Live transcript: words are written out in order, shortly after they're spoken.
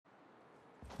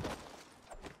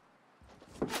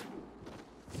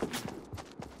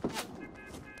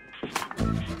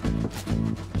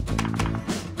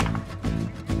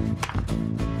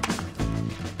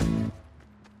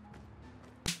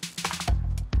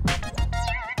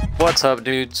What's up,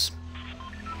 dudes?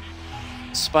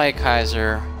 Spike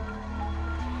Heiser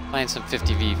playing some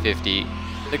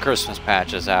 50v50. The Christmas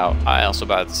patch is out. I also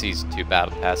bought the Season 2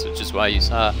 Battle Pass, which is why you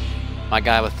saw my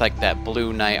guy with like that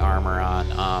blue knight armor on.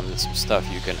 There's some stuff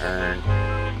you can earn.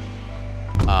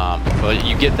 But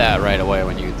you get that right away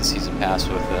when you get the Season Pass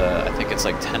with, I think it's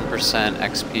like 10%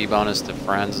 XP bonus to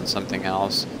friends and something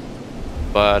else.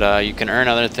 But you can earn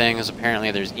other things.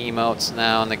 Apparently there's emotes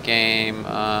now in the game,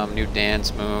 new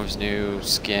dance moves, new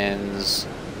skins,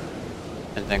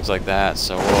 and things like that.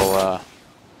 So we'll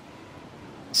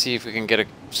see if we can get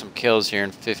some kills here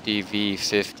in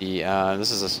 50v50.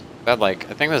 This is about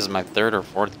like, I think this is my third or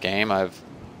fourth game. I've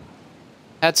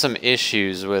had some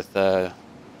issues with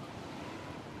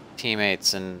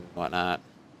teammates and whatnot.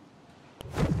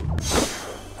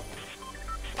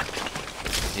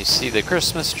 You see the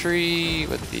Christmas tree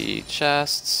with the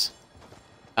chests.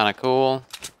 Kinda cool.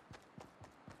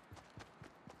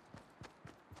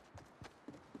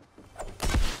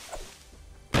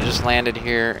 I just landed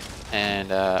here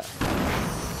and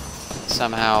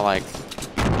somehow like...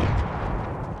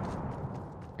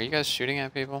 Are you guys shooting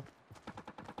at people?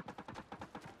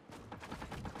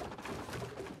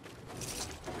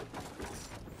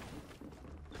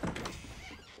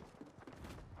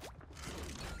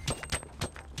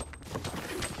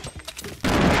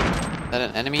 Is that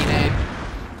an enemy nade?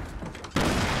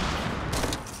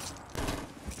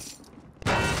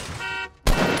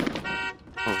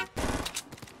 Oh.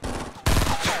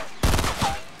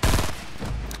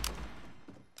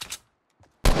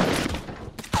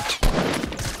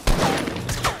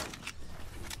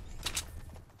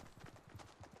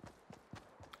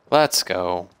 Let's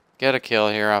go. Get a kill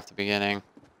here off the beginning.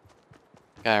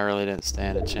 Guy really didn't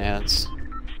stand a chance.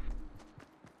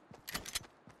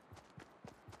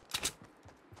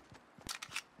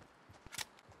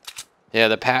 Yeah,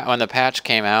 when the patch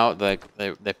came out, like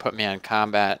they put me on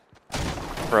combat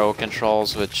pro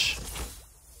controls, which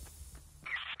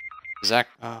is that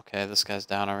okay? This guy's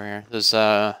down over here. There's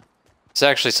it's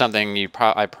actually something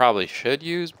I probably should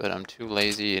use, but I'm too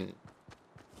lazy and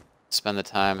spend the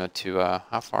time to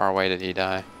how far away did he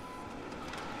die?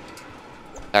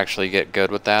 Actually get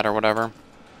good with that or whatever,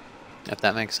 if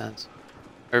that makes sense.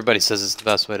 Everybody says it's the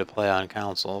best way to play on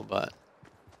console, but.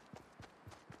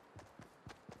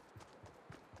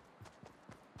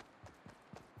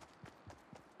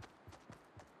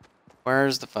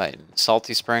 Where's the fight?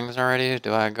 Salty Springs already?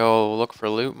 Do I go look for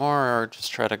loot more or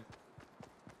just try to...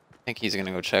 I think he's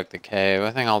gonna go check the cave. I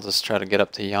think I'll just try to get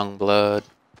up to Young Blood.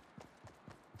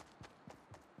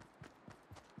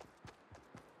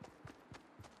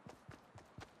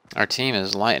 Our team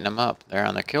is lighting them up. They're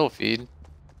on the kill feed.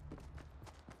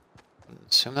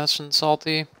 Assume that's in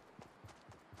Salty.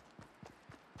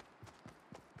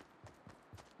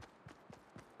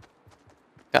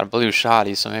 Got a blue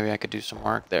shotty, so maybe I could do some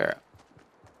work there.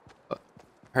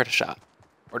 Heard a shot.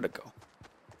 Where'd it go?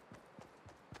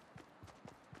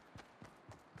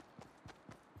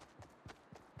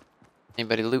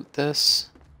 Anybody loot this?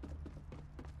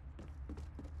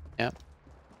 Yep.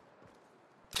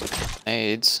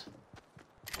 Nades.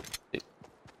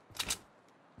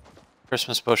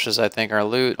 Christmas bushes, I think, are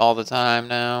loot all the time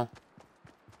now.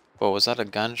 Whoa, was that a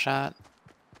gunshot?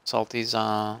 Salty's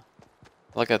on.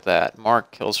 Look at that.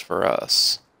 Mark kills for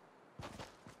us.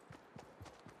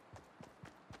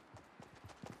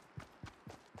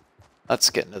 Let's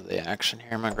get into the action here.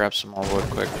 I'm gonna grab some more wood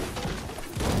quick.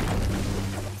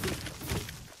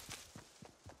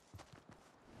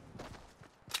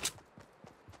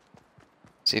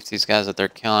 See if these guys that they're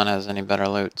killing has any better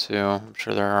loot too. I'm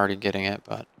sure they're already getting it,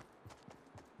 but...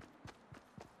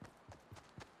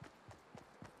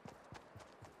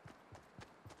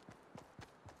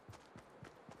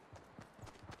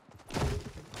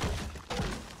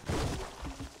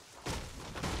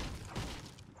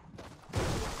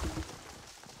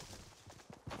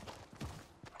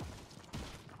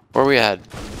 Where we at?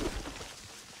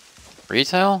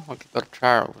 Retail? We could go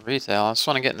try retail. I just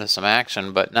want to get into some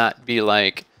action, but not be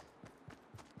like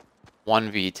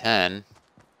 1v10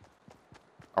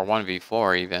 or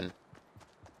 1v4 even.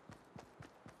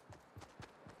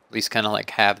 At least kind of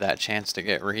like have that chance to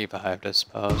get revived, I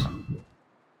suppose.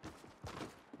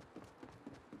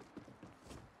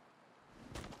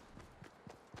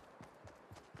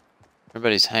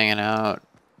 Everybody's hanging out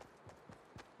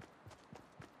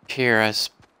here, I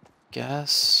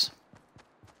guess.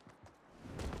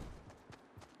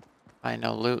 I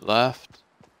no loot left.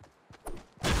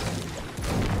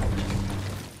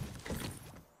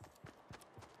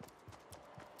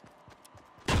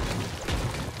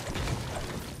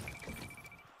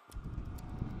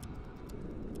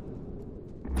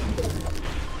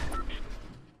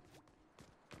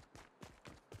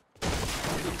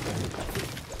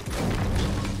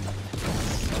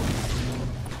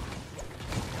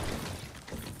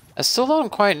 I still don't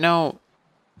quite know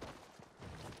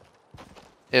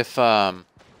if,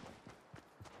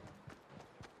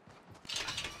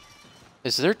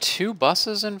 is there 2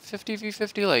 buses in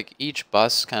 50v50? Like, each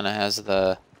bus kind of has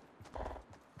the...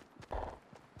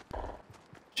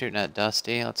 Shooting at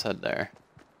Dusty. Let's head there.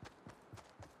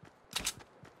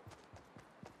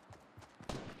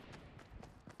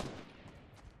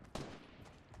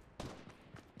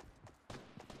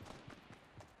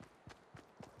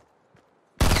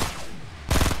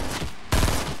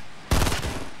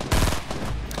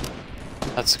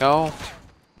 Let's go.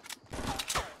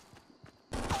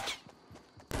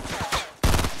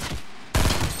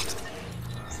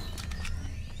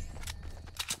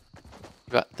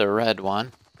 Got the red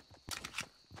one.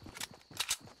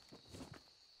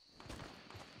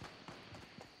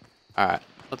 Alright,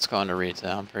 let's go into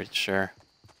retail, I'm pretty sure.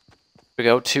 We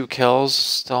go 2 kills,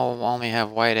 still only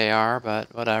have white AR,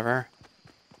 but whatever.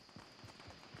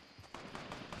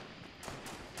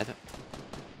 I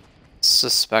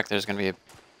suspect there's gonna be a...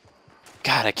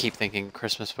 God, I keep thinking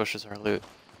Christmas bushes are loot.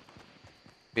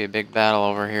 Be a big battle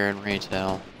over here in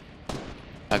retail.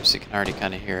 Obviously you can already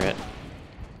kind of hear it.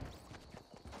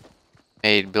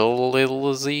 Made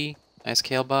Bill Z. Nice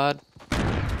kale bod.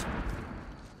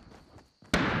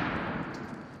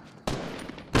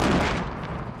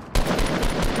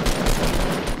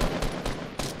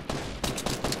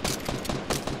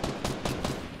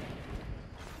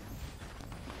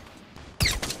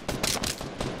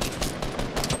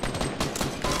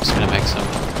 Just gonna make some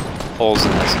holes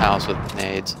in this house with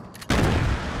nades.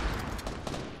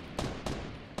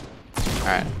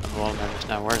 Alright, I'm a little nervous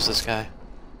now. Where's this guy?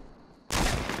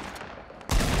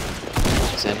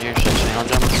 He's in here. Should I channel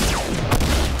jump?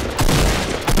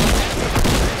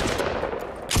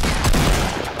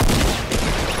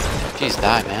 Jeez,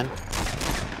 die, man.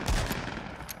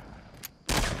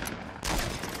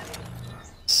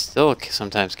 Still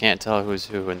sometimes can't tell who's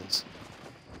who in this.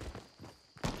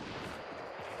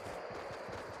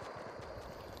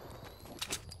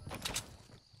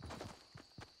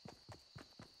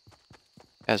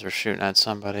 Guys were shooting at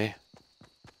somebody.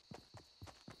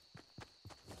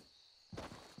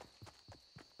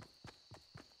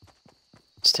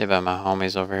 Stay by my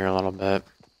homies over here a little bit.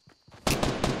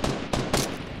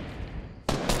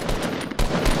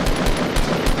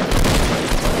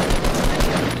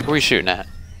 Who are we shooting at?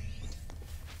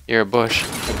 You're a bush.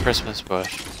 A Christmas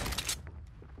bush.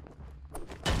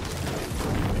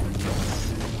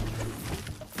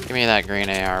 Give me that green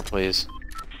AR, please.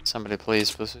 Somebody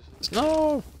please.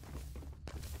 No!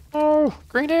 Oh!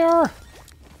 Green AR!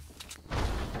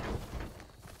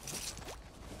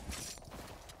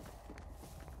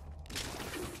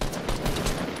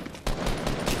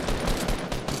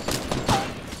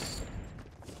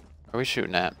 What are we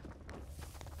shooting at?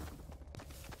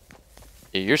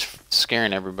 Yeah, you're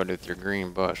scaring everybody with your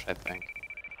green bush, I think.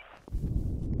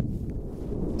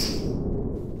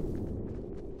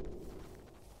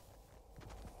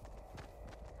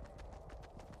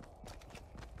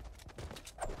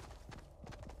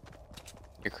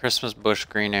 Your Christmas bush,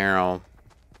 green arrow,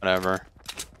 whatever.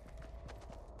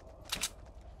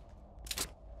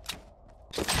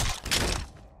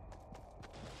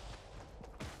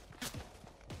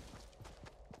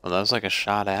 Well, that was like a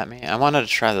shot at me. I wanted to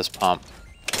try this pump.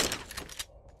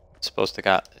 It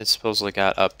supposedly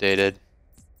got updated.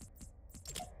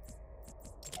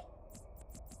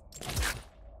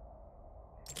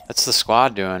 That's the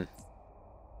squad doing.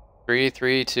 3,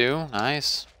 3, 2.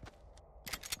 Nice.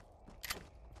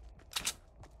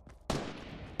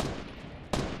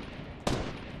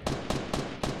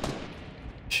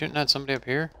 Shooting at somebody up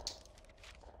here?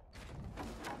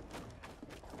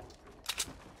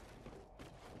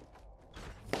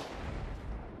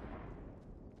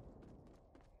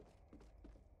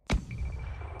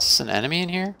 Is this an enemy in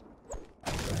here?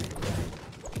 I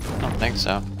don't think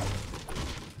so.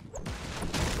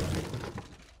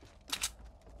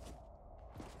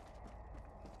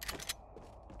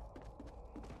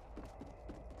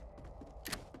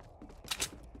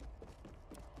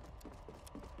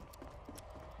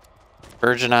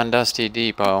 Virgin on Dusty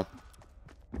Depot.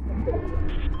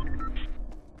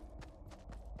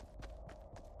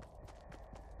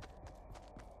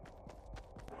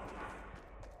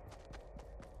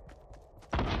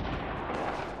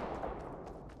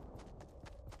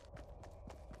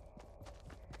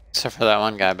 Except for that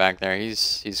one guy back there,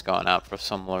 he's going out for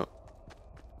some loot.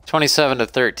 27 to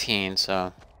 13,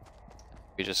 so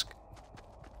we just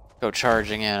go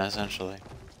charging in essentially.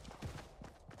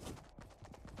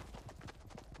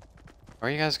 Where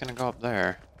are you guys gonna go up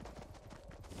there?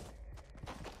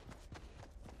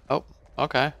 Oh,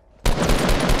 okay.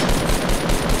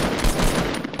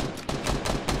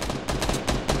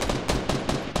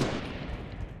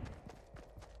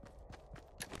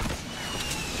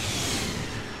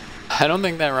 I don't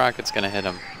think that rocket's gonna hit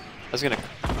him. I was gonna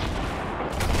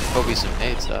Kobe some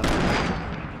nades though.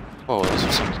 Whoa, those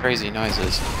are some crazy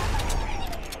noises.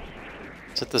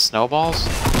 Is it the snowballs?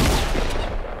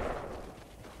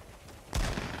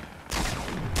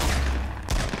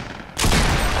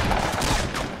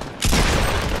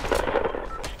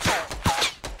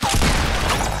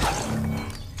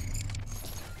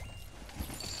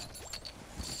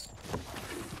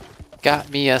 Got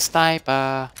me a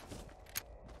sniper.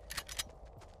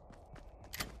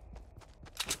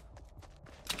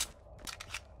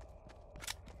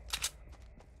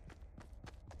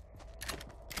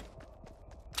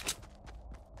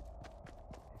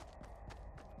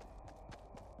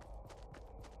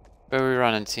 Where are we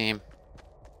running, team?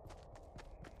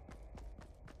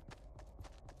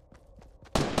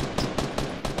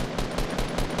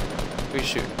 Who you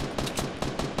shooting?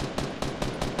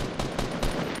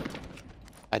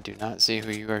 I do not see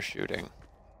who you are shooting.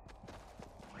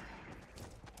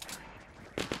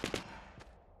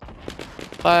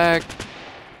 Flag!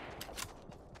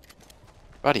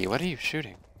 Buddy, what are you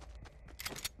shooting?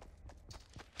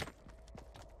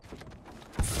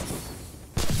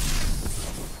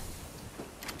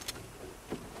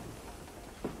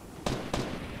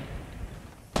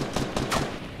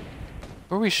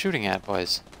 Who are we shooting at,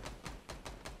 boys?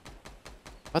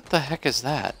 What the heck is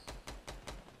that?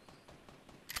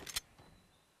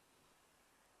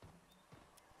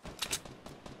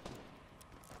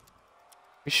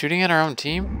 We shooting at our own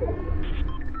team?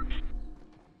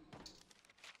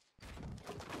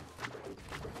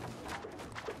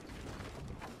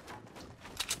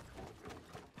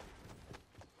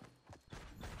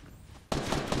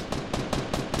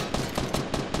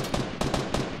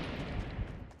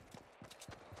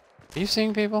 Are you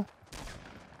seeing people?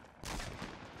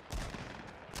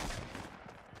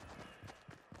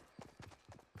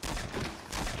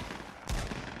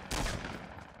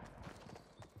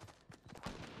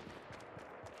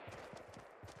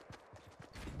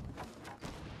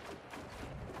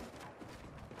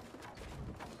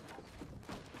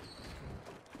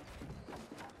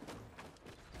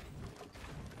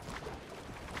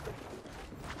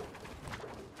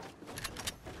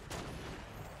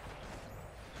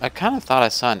 I kind of thought I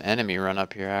saw an enemy run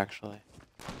up here, actually.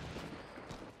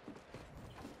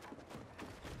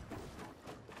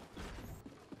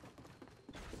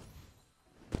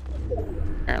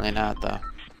 Apparently not, though.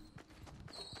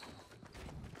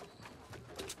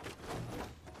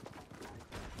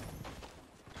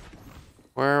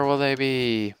 Where will they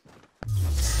be?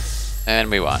 And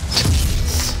we won.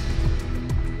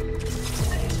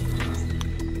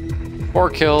 4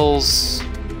 kills.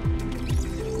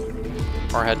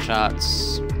 4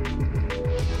 headshots.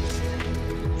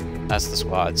 That's the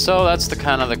squad. So that's the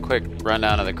kind of the quick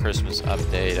rundown of the Christmas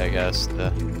update, I guess,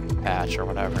 the patch or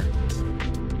whatever.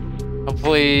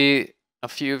 Hopefully a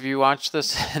few of you watched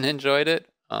this and enjoyed it.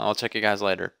 I'll check you guys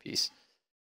later. Peace.